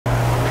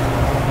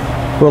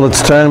Well,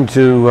 it's time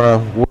to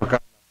work on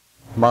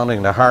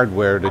mounting the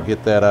hardware to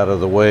get that out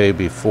of the way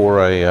before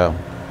I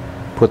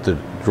put the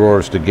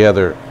drawers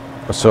together.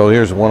 So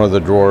here's one of the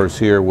drawers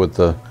here with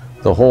the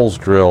holes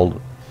drilled,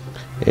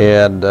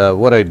 and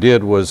what I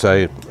did was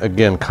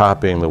again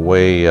copying the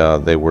way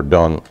they were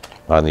done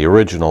on the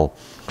original.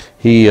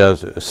 He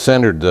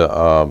centered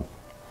the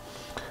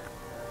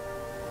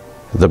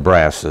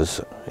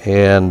brasses,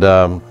 and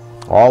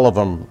all of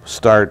them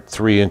start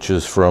 3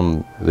 inches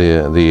from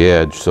the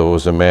edge, so it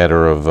was a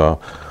matter of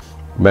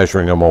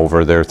measuring them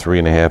over. They're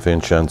 3.5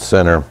 inch on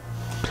center,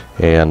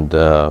 and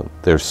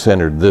they're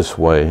centered this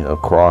way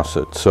across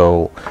it.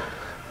 So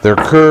they're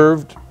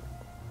curved.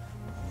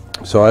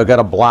 So I've got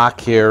a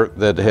block here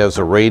that has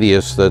a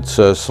radius that's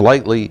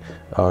slightly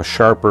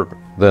sharper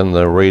than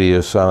the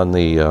radius on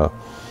the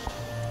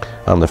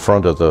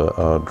front of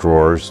the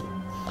drawers.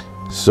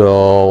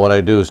 So what I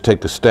do is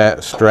take the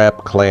strap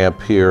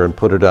clamp here and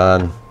put it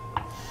on,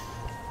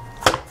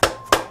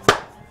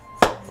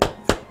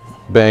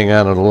 bang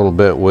on it a little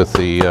bit with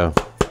the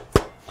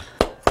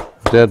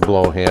dead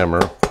blow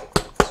hammer.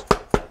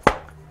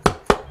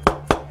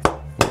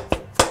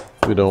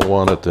 We don't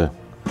want it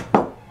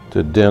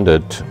to dent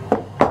it.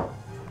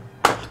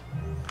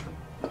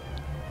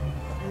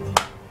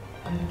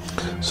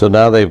 So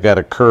now they've got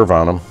a curve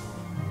on them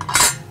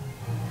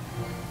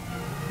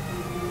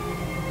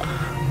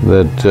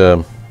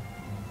that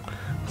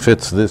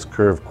fits this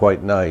curve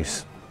quite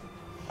nice.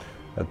 I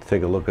have to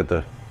take a look at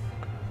the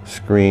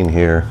screen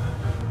here.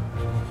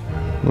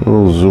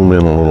 We'll zoom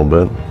in a little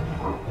bit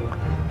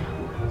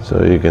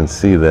so you can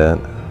see that.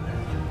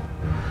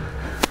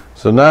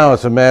 So now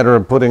it's a matter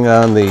of putting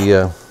on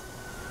the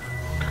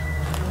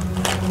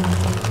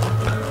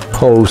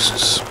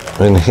posts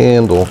and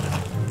handle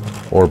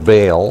or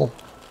bail.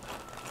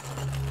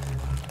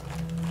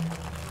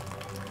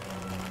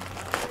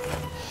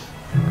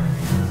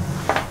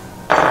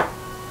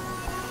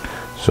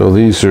 So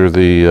these are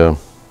the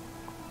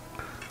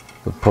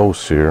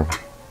posts here.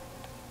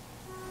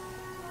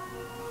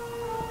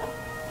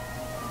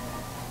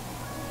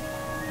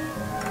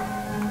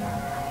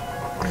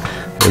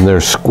 And they're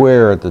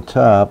square at the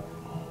top.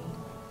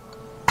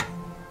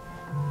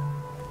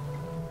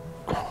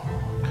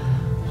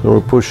 So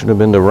we're pushing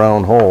them into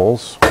round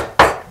holes.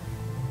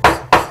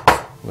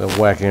 Then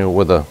whacking it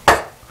with a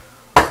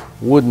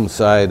wooden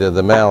side of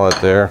the mallet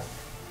there.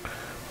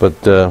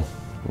 But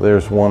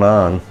there's one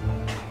on.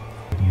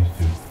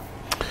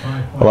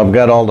 Well, I've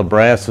got all the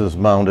brasses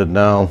mounted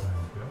now,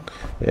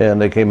 and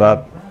they came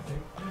out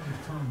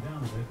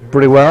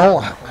pretty well.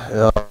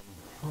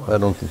 I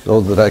don't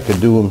know that I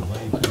could do them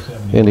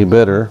any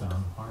better.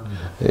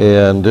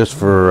 And just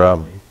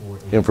for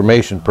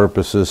information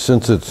purposes,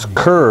 since it's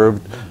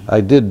curved,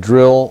 I did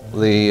drill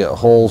the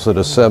holes at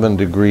a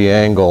 7-degree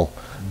angle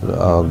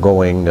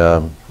going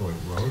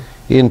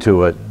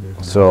into it,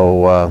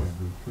 so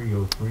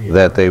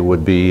that they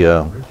would be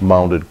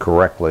mounted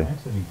correctly.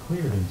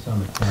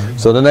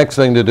 So the next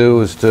thing to do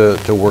is to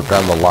work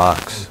on the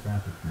locks.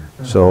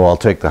 So I'll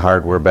take the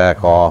hardware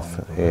back off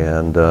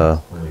and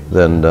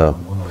then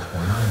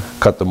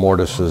cut the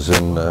mortises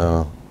in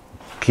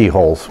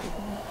keyholes.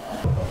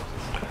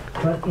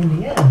 But in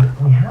the end,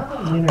 we have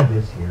a winner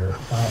this year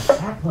by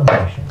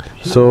acclamation.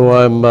 So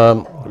I'm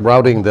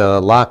routing the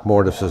lock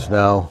mortises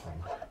now,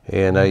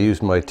 and I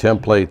used my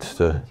templates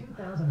to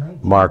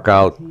mark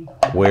out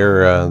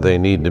where they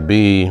need to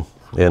be,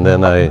 and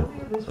then I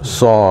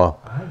saw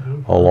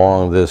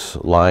along this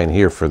line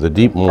here for the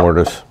deep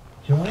mortise,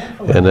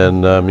 and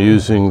then I'm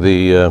using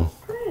the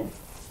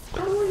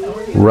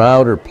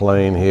router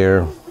plane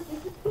here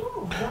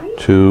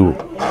to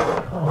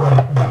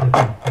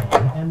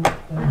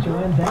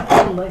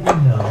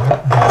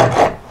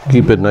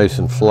keep it nice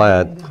and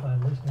flat,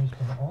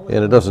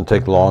 and it doesn't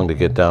take long to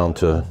get down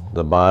to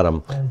the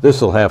bottom.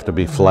 This will have to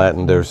be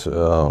flattened. There's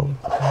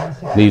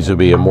needs to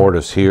be a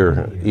mortise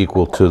here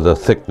equal to the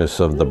thickness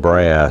of the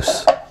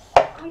brass,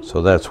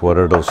 so that's what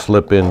it'll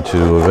slip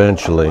into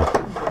eventually.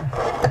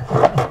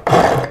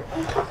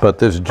 But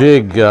this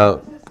jig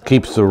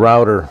keeps the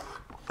router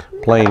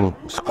plane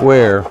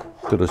square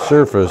to the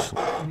surface,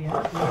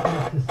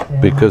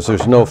 because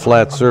there's no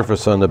flat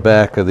surface on the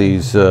back of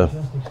these back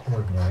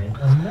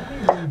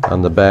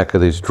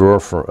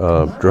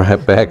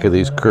of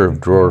these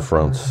curved drawer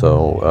fronts.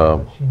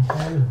 So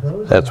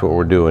that's what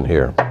we're doing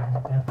here.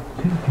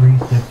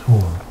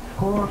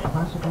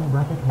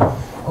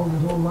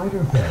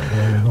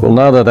 Well,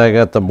 now that I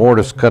got the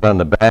mortise cut on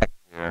the back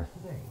here,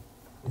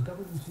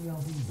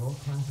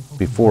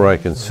 before I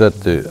can set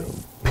the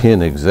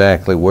pin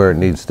exactly where it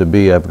needs to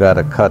be, I've got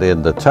to cut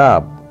in the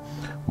top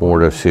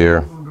mortise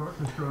here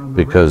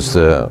because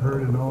the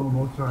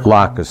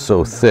lock is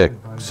so thick.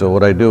 So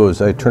what I do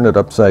is I turn it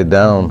upside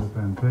down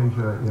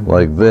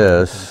like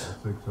this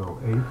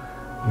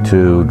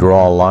to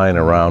draw a line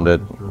around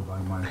it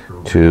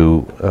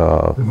to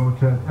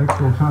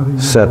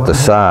set the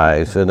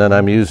size, and then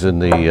I'm using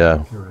the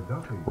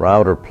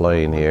router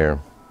plane here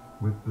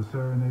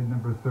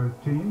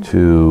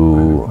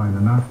to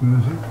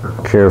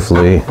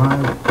carefully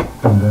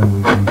And then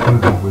we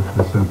concluded with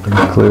the symphony.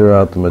 Clear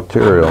out the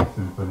material.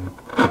 Symphony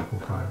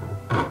Opus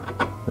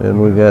 504.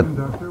 And we got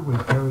Conductor was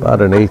Harry about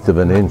 1/8 of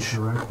an inch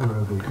director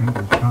of the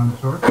English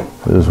Consort.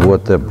 is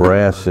what the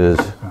brass is.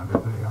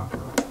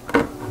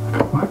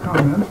 My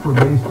comments were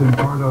based in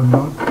part on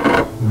notes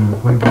in the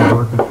Cleveland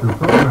Orchestra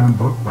program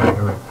book by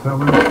Eric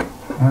Sellers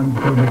and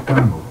Joe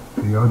McDonald,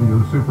 the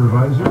audio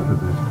supervisor for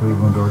this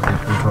Cleveland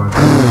Orchestra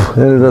project.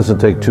 And it doesn't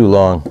take too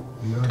long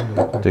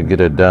to get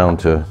it down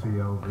to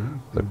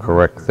the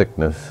correct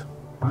thickness.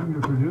 I'm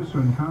your producer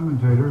and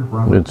commentator,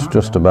 Robert It's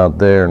just about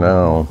there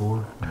now.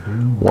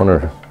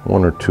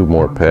 One or two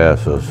more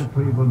passes. The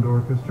Cleveland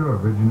Orchestra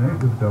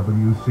originate with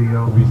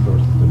WCL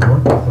resources in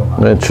Northwest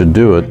Ohio. That should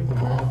do it. Of the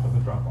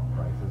drop-off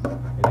prices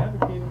and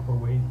advocated for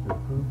ways to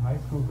improve high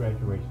school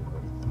graduation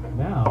rates.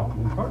 Now,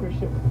 in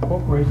partnership with the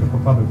Corporation for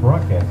Public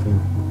Broadcasting,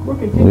 we're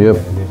continuing Yep.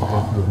 that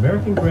initiative through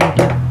American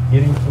Graduate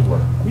Getting to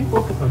Work. We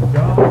focus on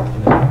jobs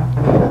and a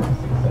pathway to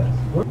success.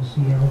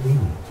 CLV.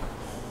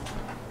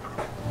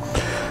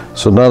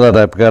 So now that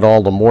I've got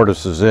all the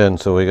mortises in,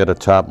 so we got a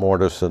top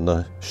mortise and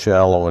the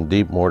shallow and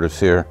deep mortise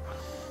here.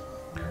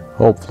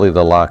 Hopefully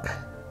the lock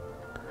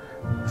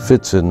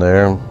fits in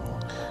there.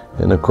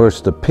 And of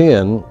course the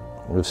pin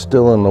is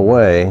still in the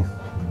way.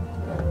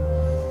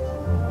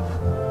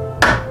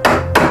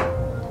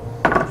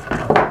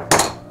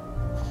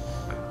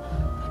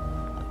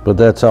 But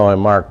that's how I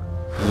mark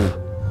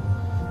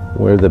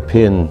where the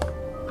pin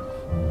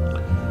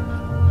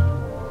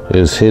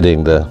is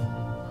hitting the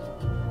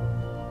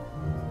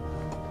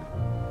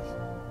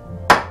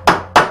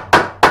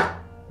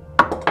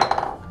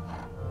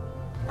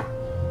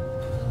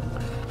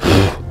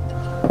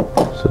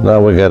So now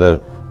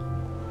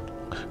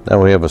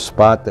we have a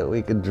spot that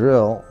we can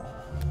drill.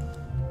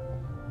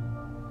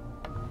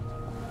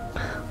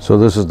 So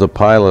this is the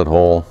pilot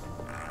hole.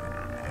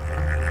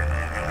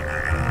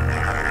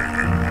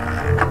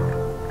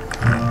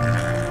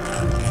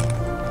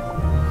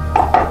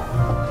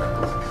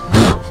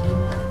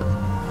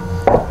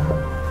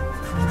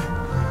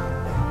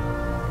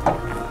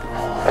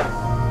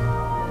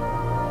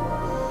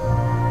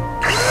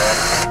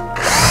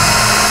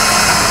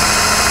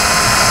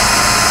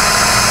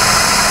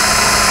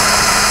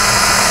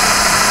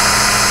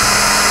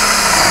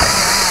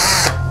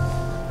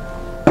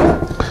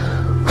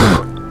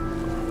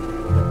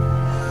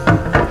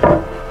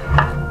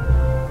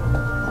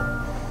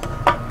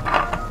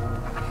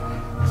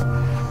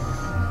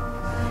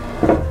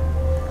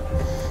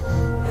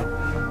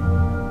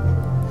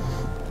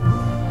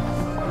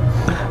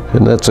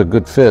 And that's a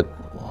good fit.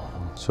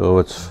 So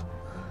it's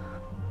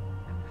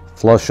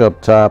flush up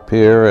top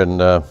here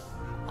and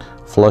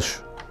flush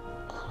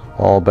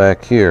all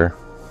back here.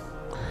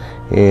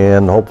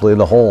 And hopefully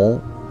the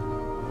hole,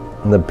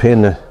 the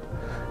pin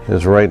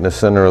is right in the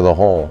center of the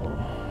hole.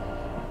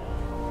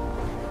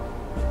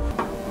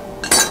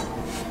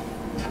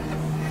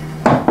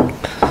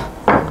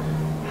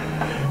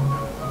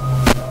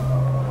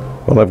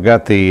 Well, I've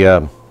got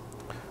the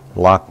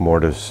lock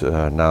mortise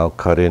now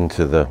cut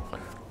into the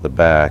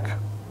back,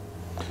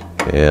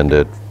 and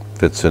it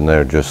fits in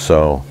there just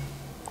so.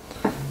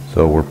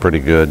 So we're pretty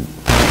good.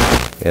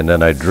 And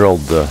then I drilled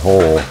the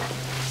hole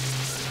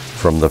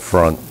from the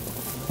front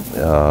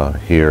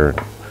here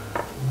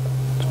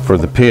for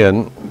the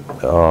pin.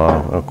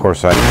 Of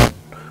course, I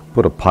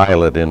put a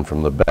pilot in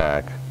from the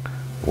back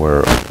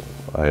where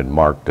I had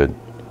marked it.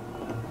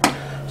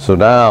 So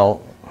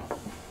now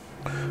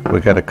we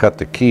got to cut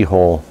the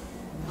keyhole.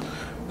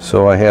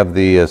 So I have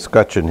the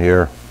scutcheon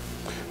here,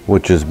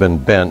 which has been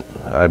bent.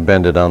 I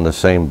bent it on the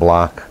same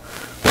block.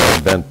 I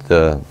bent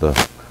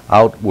the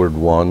outward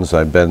ones.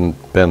 I bend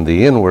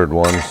the inward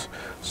ones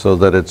so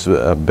that it's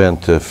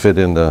bent to fit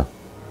in the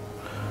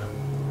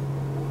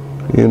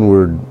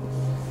inward,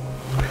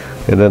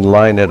 and then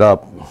line it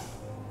up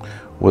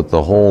with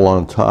the hole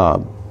on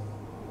top,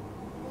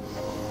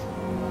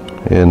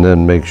 and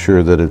then make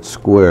sure that it's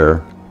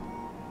square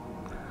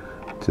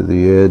to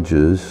the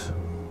edges.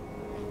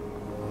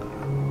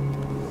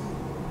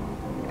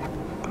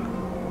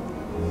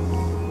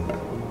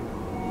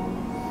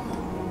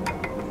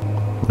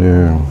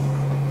 There.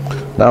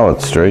 Now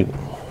it's straight.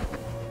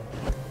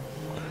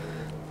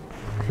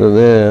 So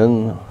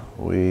then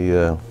we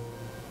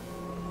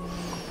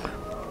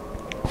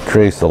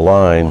trace a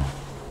line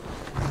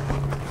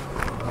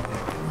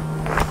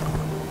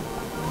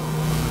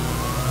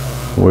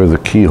where the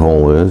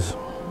keyhole is.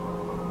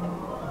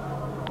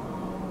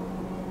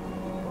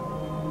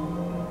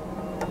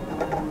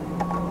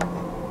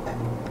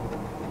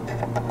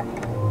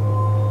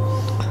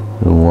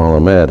 And while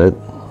I'm at it,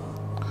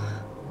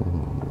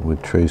 we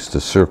trace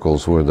the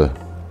circles where the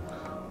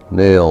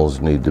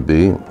nails need to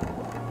be.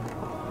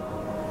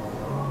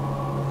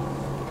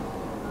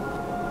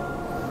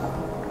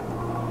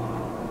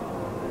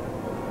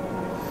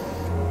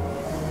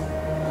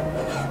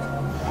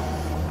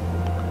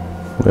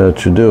 That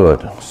should do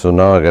it. So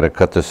now I got to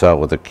cut this out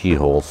with a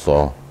keyhole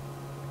saw.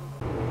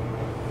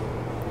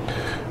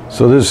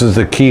 So this is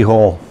the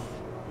keyhole,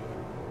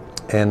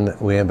 and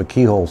we have a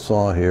keyhole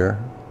saw here.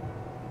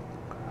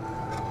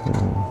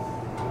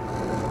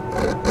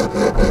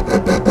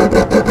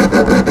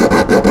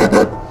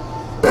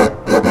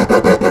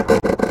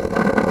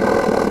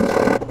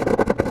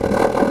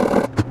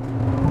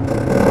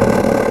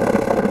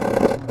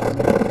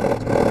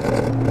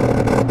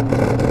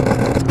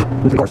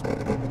 So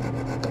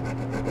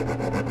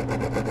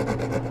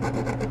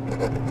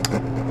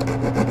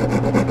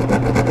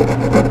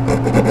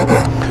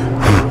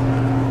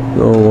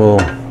we'll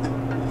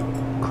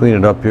clean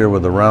it up here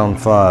with a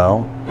round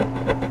file.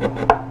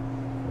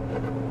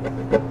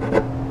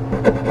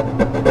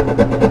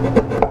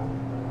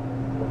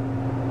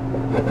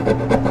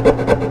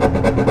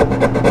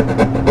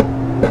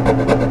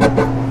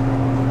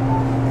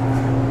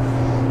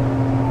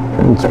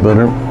 That's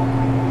better.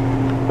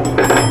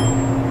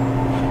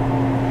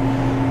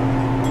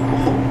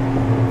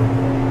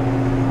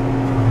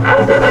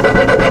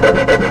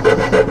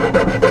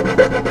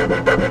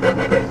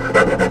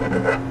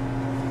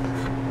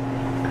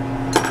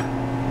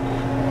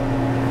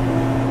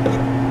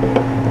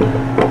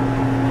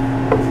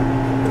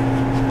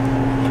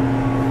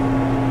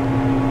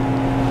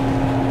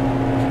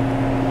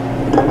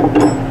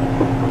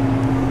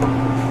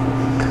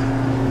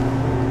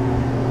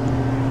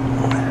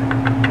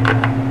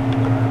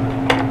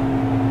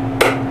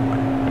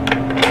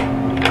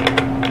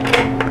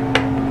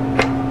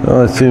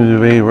 Well, it seems to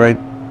be right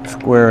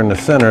square in the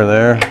center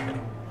there.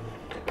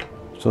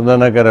 So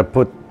then I got to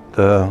put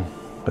the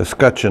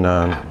escutcheon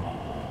on.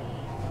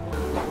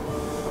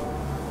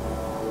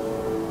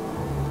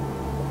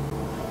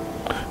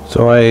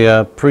 So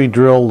I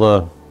pre-drilled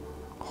the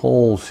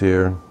holes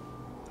here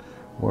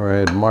where I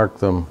had marked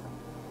them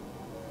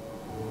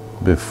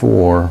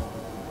before.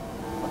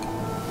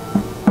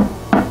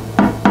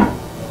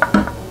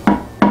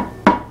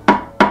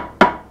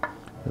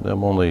 And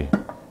I'm only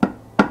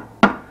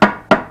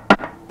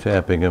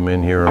tapping them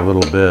in here a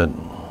little bit.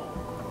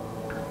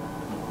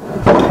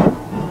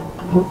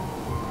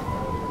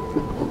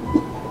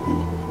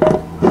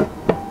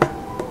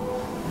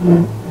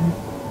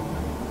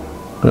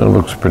 That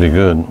looks pretty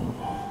good.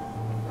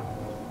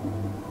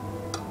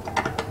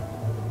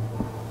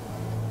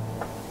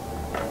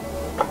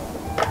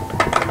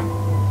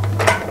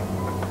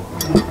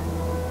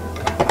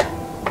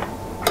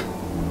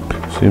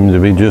 Seems to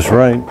be just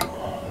right.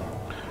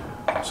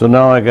 So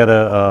now I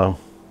gotta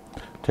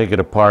take it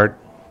apart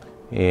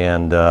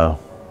and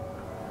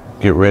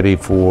get ready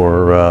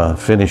for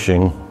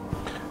finishing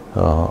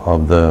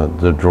of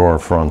the drawer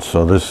fronts.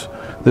 So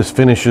this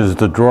finishes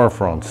the drawer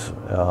fronts.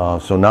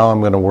 So now I'm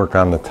going to work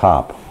on the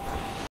top.